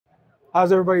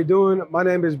How's everybody doing? My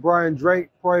name is Brian Drake,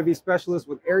 ProAV specialist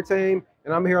with Airtame,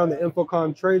 and I'm here on the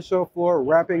InfoComm trade show floor,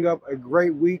 wrapping up a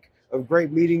great week of great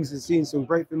meetings and seeing some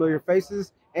great familiar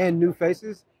faces and new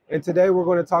faces. And today we're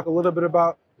going to talk a little bit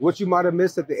about what you might have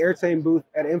missed at the Airtame booth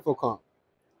at InfoComm.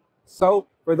 So,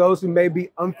 for those who may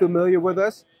be unfamiliar with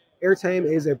us, Airtame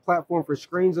is a platform for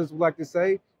screens, as we like to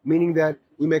say, meaning that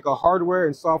we make a hardware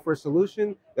and software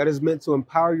solution that is meant to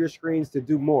empower your screens to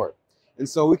do more. And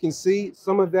so we can see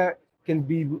some of that can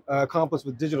be accomplished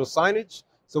with digital signage.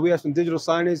 So we have some digital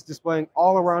signage displaying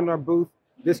all around our booth.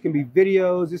 This can be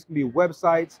videos, this can be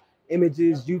websites,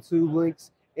 images, YouTube links,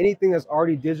 anything that's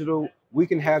already digital, we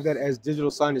can have that as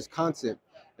digital signage content.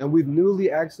 And we've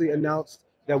newly actually announced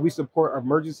that we support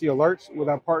emergency alerts with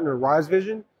our partner Rise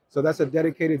Vision. So that's a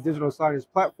dedicated digital signage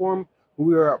platform who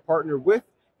we are partnered with.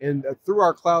 And through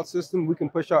our cloud system, we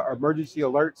can push out emergency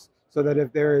alerts so that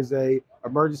if there is a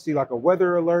emergency like a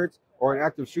weather alert or an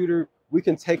active shooter, we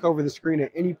can take over the screen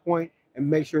at any point and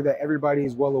make sure that everybody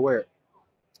is well aware.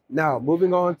 Now,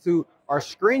 moving on to our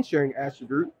screen sharing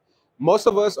attribute, most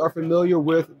of us are familiar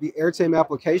with the Airtame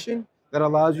application that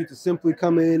allows you to simply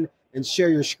come in and share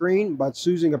your screen by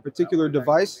choosing a particular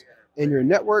device in your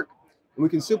network. And we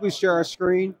can simply share our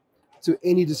screen to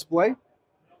any display.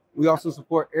 We also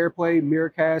support AirPlay,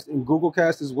 Miracast, and Google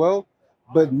Cast as well.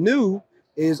 But new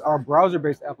is our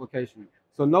browser-based application.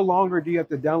 So no longer do you have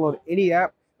to download any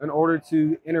app in order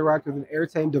to interact with an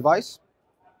Airtame device.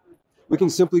 We can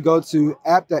simply go to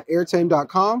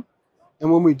app.airtame.com.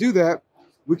 And when we do that,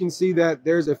 we can see that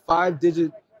there's a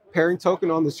 5-digit pairing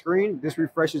token on the screen. This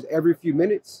refreshes every few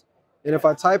minutes. And if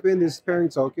I type in this pairing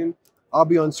token, I'll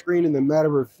be on screen in the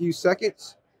matter of a few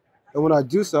seconds. And when I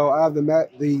do so, I have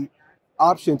the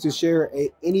option to share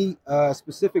any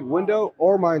specific window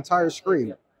or my entire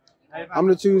screen. I'm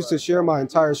going to choose to share my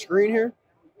entire screen here.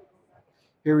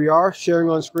 Here we are, sharing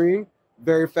on screen,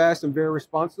 very fast and very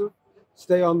responsive.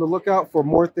 Stay on the lookout for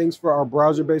more things for our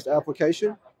browser-based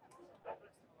application.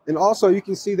 And also, you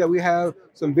can see that we have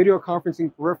some video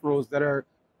conferencing peripherals that are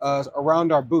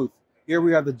around our booth. Here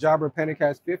we have the Jabra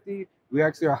Pentacast 50. We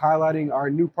actually are highlighting our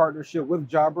new partnership with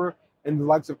Jabra and the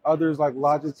likes of others like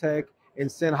Logitech and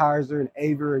Sennheiser and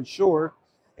Aver and Shure.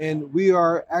 And we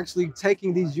are actually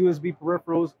taking these USB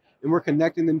peripherals and we're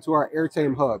connecting them to our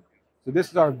Airtame hub. So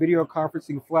this is our video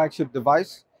conferencing flagship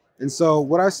device. And so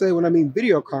what I say when I mean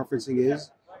video conferencing is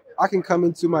I can come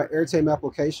into my Airtame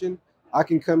application. I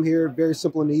can come here very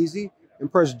simple and easy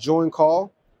and press join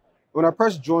call. When I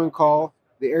press join call,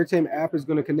 the Airtame app is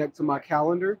going to connect to my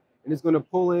calendar and it's going to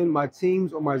pull in my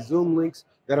Teams or my Zoom links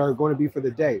that are going to be for the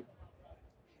day.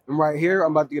 And right here,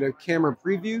 I'm about to get a camera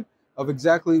preview of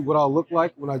exactly what I'll look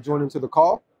like when I join into the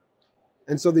call.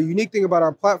 And so the unique thing about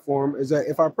our platform is that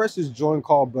if I press this join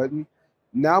call button,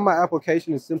 now my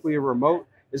application is simply a remote.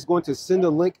 It's going to send a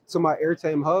link to my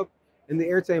Airtame hub, and the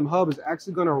Airtame hub is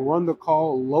actually going to run the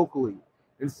call locally.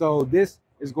 And so this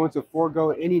is going to forego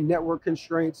any network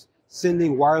constraints,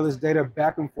 sending wireless data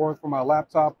back and forth from my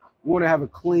laptop. We want to have a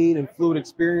clean and fluid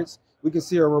experience. We can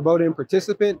see a remote in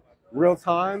participant, real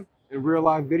time, and real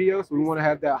live video. So we want to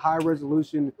have that high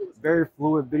resolution, very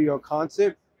fluid video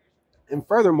content. And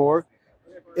furthermore,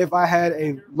 if I had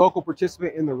a local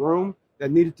participant in the room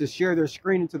that needed to share their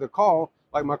screen into the call,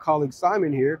 like my colleague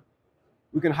Simon here,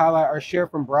 we can highlight our share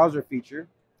from browser feature.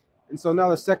 And so now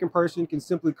the second person can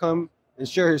simply come and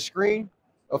share his screen.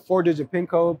 A 4-digit PIN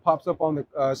code pops up on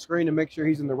the screen to make sure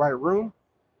he's in the right room.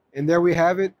 And there we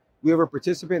have it. We have a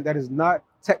participant that is not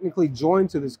technically joined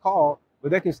to this call, but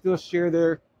they can still share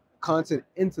their content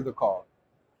into the call.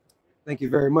 Thank you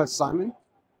very much, Simon.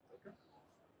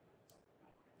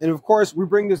 And of course, we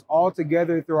bring this all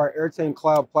together through our Airtame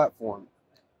Cloud platform.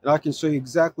 And I can show you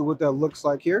exactly what that looks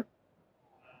like here.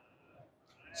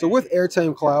 So with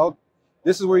Airtame Cloud,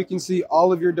 this is where you can see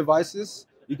all of your devices.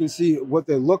 You can see what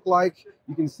they look like.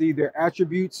 You can see their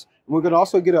attributes. And we can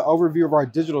also get an overview of our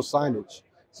digital signage.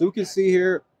 So we can see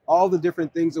here all the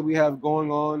different things that we have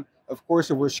going on. Of course,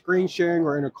 if we're screen sharing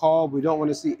or in a call, we don't want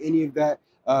to see any of that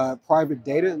private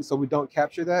data, and so we don't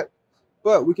capture that.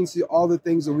 But we can see all the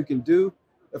things that we can do.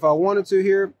 If I wanted to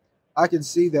here, I can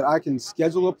see that I can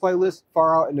schedule a playlist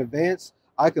far out in advance.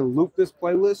 I can loop this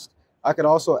playlist. I could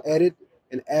also edit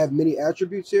and add many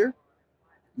attributes here.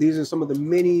 These are some of the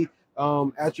many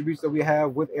attributes that we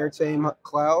have with Airtame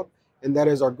Cloud, and that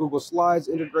is our Google Slides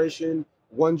integration,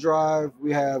 OneDrive.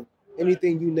 We have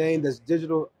anything you name that's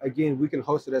digital. Again, we can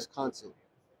host it as content.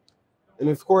 And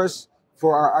of course,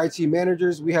 for our IT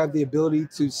managers, we have the ability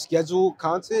to schedule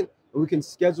content, and we can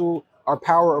schedule our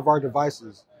power of our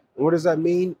devices. And what does that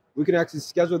mean? We can actually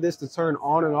schedule this to turn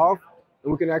on and off,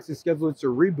 and we can actually schedule it to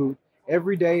reboot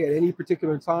every day at any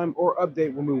particular time or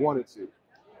update when we wanted to.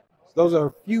 So those are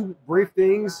a few brief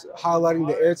things highlighting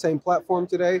the Airtame platform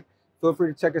today. Feel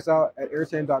free to check us out at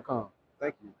airtame.com.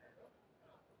 Thank you.